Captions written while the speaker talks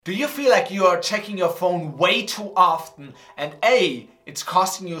Do you feel like you are checking your phone way too often and A, it's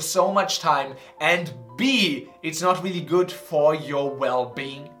costing you so much time, and B, it's not really good for your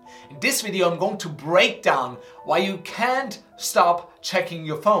well-being? In this video I'm going to break down why you can't stop checking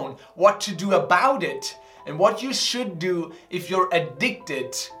your phone, what to do about it, and what you should do if you're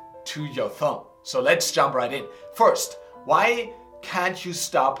addicted to your phone. So let's jump right in. First, why can't you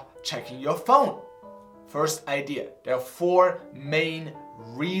stop checking your phone? First idea, there are 4 main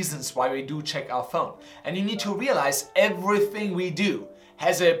reasons why we do check our phone. And you need to realize everything we do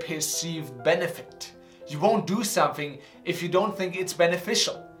has a perceived benefit. You won't do something if you don't think it's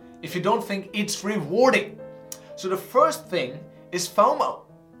beneficial, if you don't think it's rewarding. So the first thing is FOMO.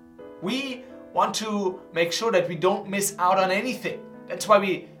 We want to make sure that we don't miss out on anything. That's why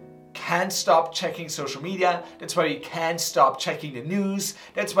we can't stop checking social media. That's why we can't stop checking the news.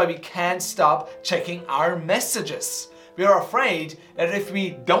 That's why we can't stop checking our messages. We are afraid that if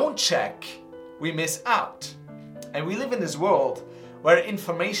we don't check, we miss out. And we live in this world where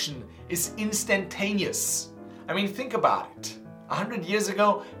information is instantaneous. I mean, think about it. 100 years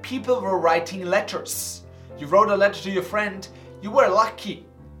ago, people were writing letters. You wrote a letter to your friend, you were lucky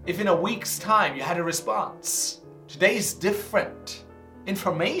if in a week's time you had a response. Today is different.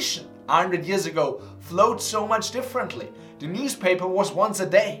 Information 100 years ago flowed so much differently. The newspaper was once a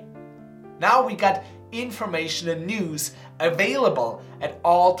day. Now we got information and news available at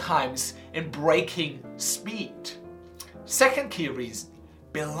all times in breaking speed. Second key reason,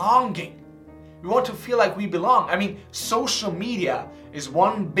 belonging. We want to feel like we belong. I mean, social media is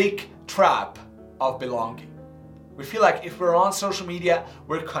one big trap of belonging. We feel like if we're on social media,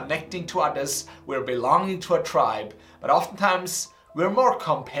 we're connecting to others, we're belonging to a tribe, but oftentimes we're more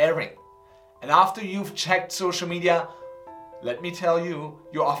comparing. And after you've checked social media, let me tell you,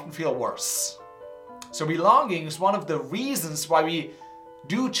 you often feel worse. So belonging is one of the reasons why we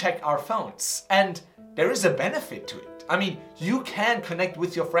do check our phones. And there is a benefit to it. I mean, you can connect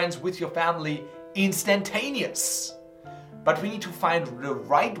with your friends, with your family, instantaneous. But we need to find the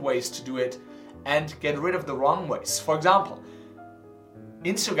right ways to do it and get rid of the wrong ways. For example,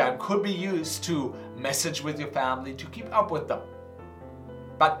 Instagram could be used to message with your family, to keep up with them.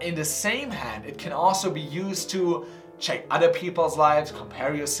 But in the same hand, it can also be used to check other people's lives,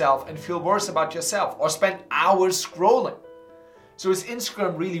 compare yourself, and feel worse about yourself, or spend hours scrolling. So is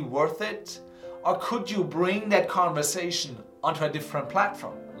Instagram really worth it? Or could you bring that conversation onto a different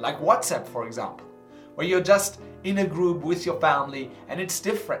platform, like WhatsApp, for example, where you're just in a group with your family and it's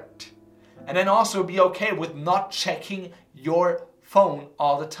different? And then also be okay with not checking your phone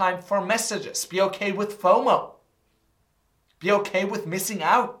all the time for messages. Be okay with FOMO. Be okay with missing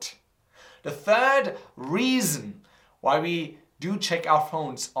out. The third reason why we do check our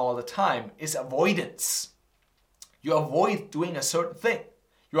phones all the time is avoidance. You avoid doing a certain thing.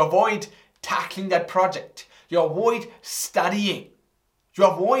 You avoid tackling that project. You avoid studying. You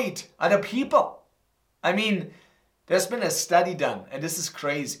avoid other people. I mean, there's been a study done, and this is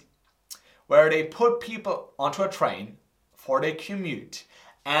crazy, where they put people onto a train for their commute,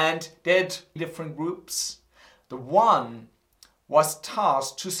 and they had different groups. The one was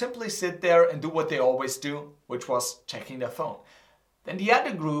tasked to simply sit there and do what they always do, which was checking their phone. Then the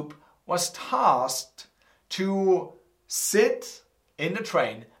other group was tasked to sit in the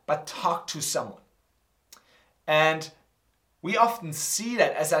train but talk to someone. And we often see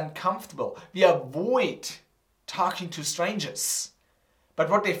that as uncomfortable. We avoid talking to strangers. But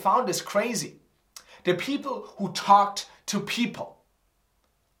what they found is crazy. The people who talked to people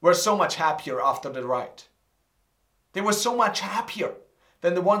were so much happier after the ride. They were so much happier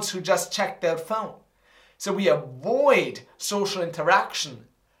than the ones who just checked their phone. So we avoid social interaction,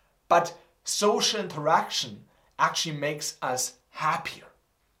 but social interaction actually makes us happier.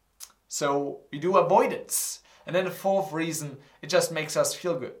 So we do avoidance. And then the fourth reason, it just makes us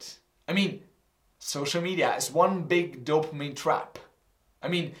feel good. I mean, social media is one big dopamine trap. I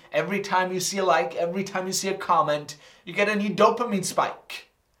mean, every time you see a like, every time you see a comment, you get a new dopamine spike.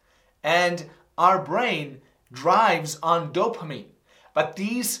 And our brain drives on dopamine. But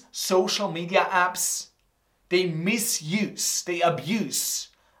these social media apps, they misuse, they abuse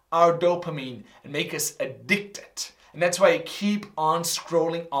our dopamine and make us addicted. And that's why you keep on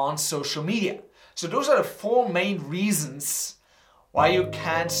scrolling on social media. So those are the 4 main reasons why you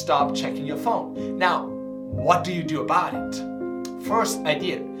can't stop checking your phone. Now, what do you do about it? First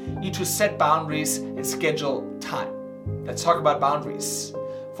idea, you need to set boundaries and schedule time. Let's talk about boundaries.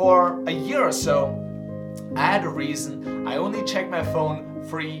 For a year or so, I had a reason I only check my phone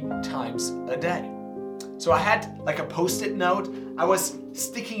 3 times a day. So I had like a post-it note, I was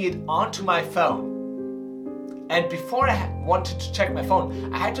sticking it onto my phone. And before I wanted to check my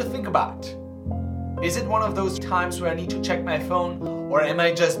phone, I had to think about, is it one of those times where I need to check my phone, or am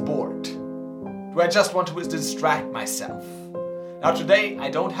I just bored? Do I just want to distract myself? Now today I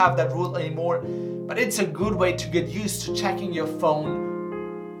don't have that rule anymore, but it's a good way to get used to checking your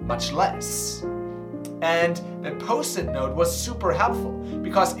phone much less. And the post-it note was super helpful,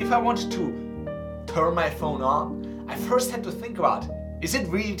 because if I wanted to turn my phone on, I first had to think about, is it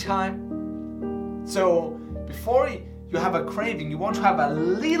really time? So before you have a craving, you want to have a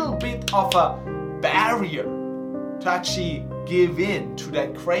little bit of a barrier to actually give in to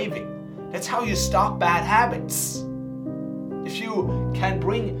that craving. That's how you stop bad habits. If you can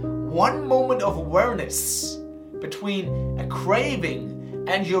bring one moment of awareness between a craving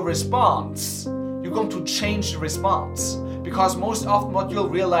and your response, you're going to change the response. Because most often what you'll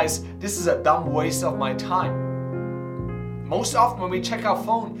realize, this is a dumb waste of my time. Most often when we check our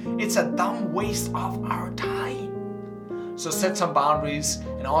phone, it's a dumb waste of our time. So set some boundaries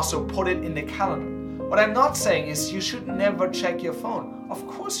and also put it in the calendar. What I'm not saying is you should never check your phone. Of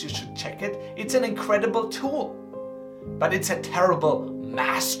course you should check it. It's an incredible tool. But it's a terrible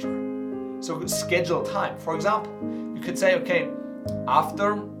master. So schedule time. For example, you could say, okay,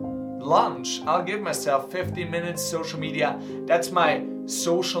 after lunch, I'll give myself 15 minutes social media. That's my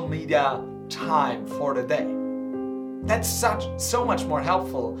social media time for the day. That's so much more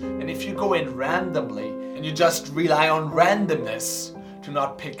helpful than if you go in randomly and you just rely on randomness to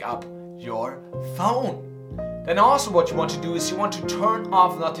not pick up your phone. Then also what you want to do is you want to turn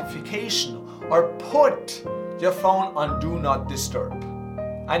off notification or put your phone on do not disturb.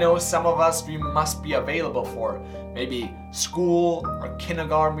 I know some of us, we must be available for maybe school or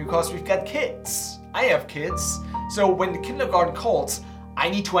kindergarten because we've got kids. I have kids, so when the kindergarten calls,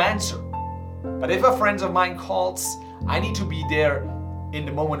 I need to answer. But if a friend of mine calls, I need to be there in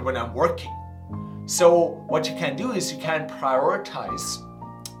the moment when I'm working. So what you can do is you can prioritize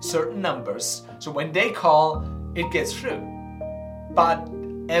certain numbers, so when they call, it gets through. But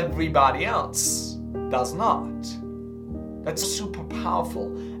everybody else does not. That's super powerful.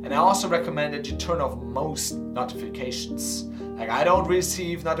 And I also recommend that you turn off most notifications. Like, I don't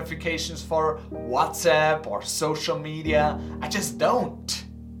receive notifications for WhatsApp or social media. I just don't.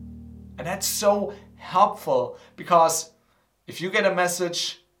 And that's so helpful, because if you get a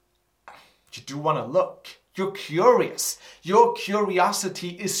message, you do want to look. You're curious. Your curiosity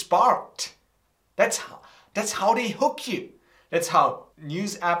is sparked. That's how they hook you. That's how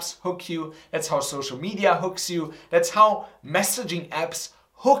news apps hook you. That's how social media hooks you. That's how messaging apps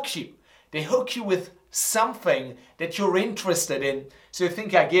hook you. They hook you with something that you're interested in. So you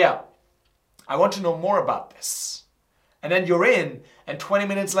think like, yeah, I want to know more about this. And then you're in, and 20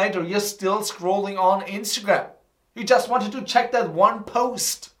 minutes later, you're still scrolling on Instagram. You just wanted to check that one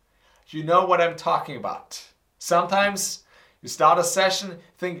post. You know what I'm talking about. Sometimes you start a session,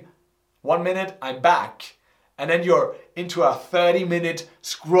 think 1 minute, I'm back. And then you're into a 30-minute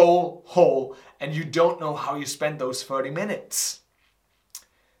scroll hole and you don't know how you spent those 30 minutes.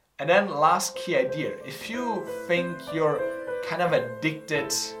 And then last key idea, if you think you're kind of addicted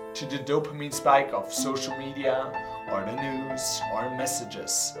to the dopamine spike of social media or the news or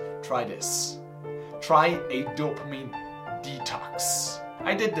messages, try this. Try a dopamine detox.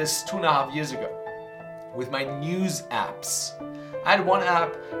 I did this 2.5 years ago with my news apps. I had one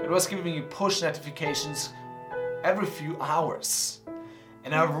app that was giving me push notifications every few hours.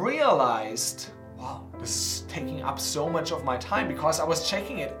 And I realized, wow, this is taking up so much of my time because I was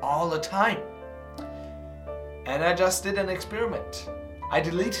checking it all the time. And I just did an experiment. I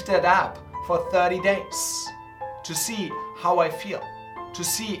deleted that app for 30 days to see how I feel, to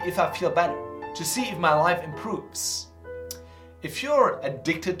see if I feel better, to see if my life improves. If you're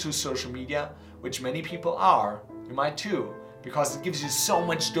addicted to social media, which many people are, you might too, because it gives you so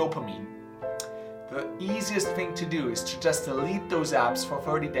much dopamine. The easiest thing to do is to just delete those apps for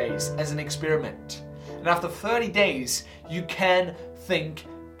 30 days as an experiment. And after 30 days, you can think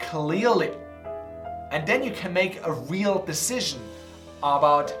clearly. And then you can make a real decision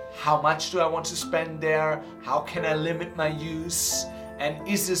about how much do I want to spend there, how can I limit my use, and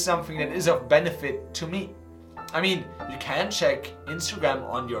is this something that is of benefit to me? I mean, you can check Instagram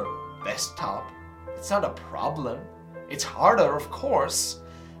on your desktop. It's not a problem. It's harder, of course,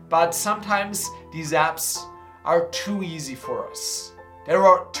 but sometimes these apps are too easy for us. They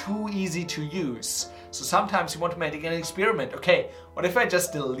are too easy to use. So sometimes you want to make an experiment. Okay, what if I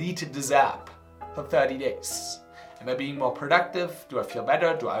just deleted this app for 30 days? Am I being more productive? Do I feel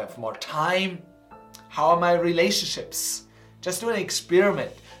better? Do I have more time? How are my relationships? Just do an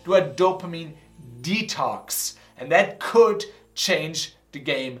experiment. Do a dopamine detox. And that could change the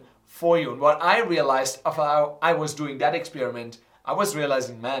game for you. And what I realized after I was doing that experiment, I was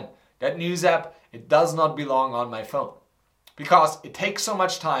realizing, man, that news app, it does not belong on my phone. Because it takes so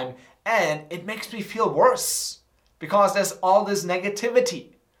much time and it makes me feel worse. Because there's all this negativity.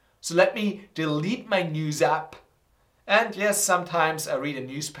 So let me delete my news app. And yes, sometimes I read a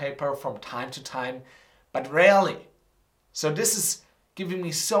newspaper from time to time, but rarely. So this is giving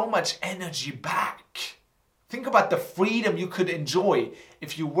me so much energy back. Think about the freedom you could enjoy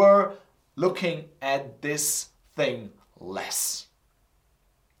if you were looking at this thing less.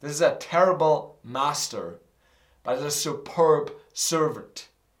 This is a terrible master, but a superb servant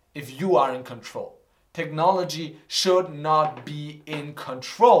if you are in control. Technology should not be in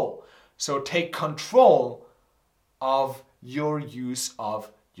control. So take control of your use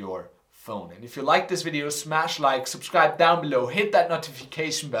of your phone. And if you like this video, smash like, subscribe down below, hit that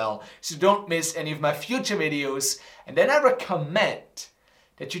notification bell so you don't miss any of my future videos. And then I recommend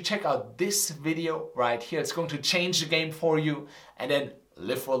that you check out this video right here. It's going to change the game for you. And then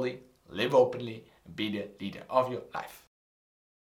live fully, live openly, and be the leader of your life.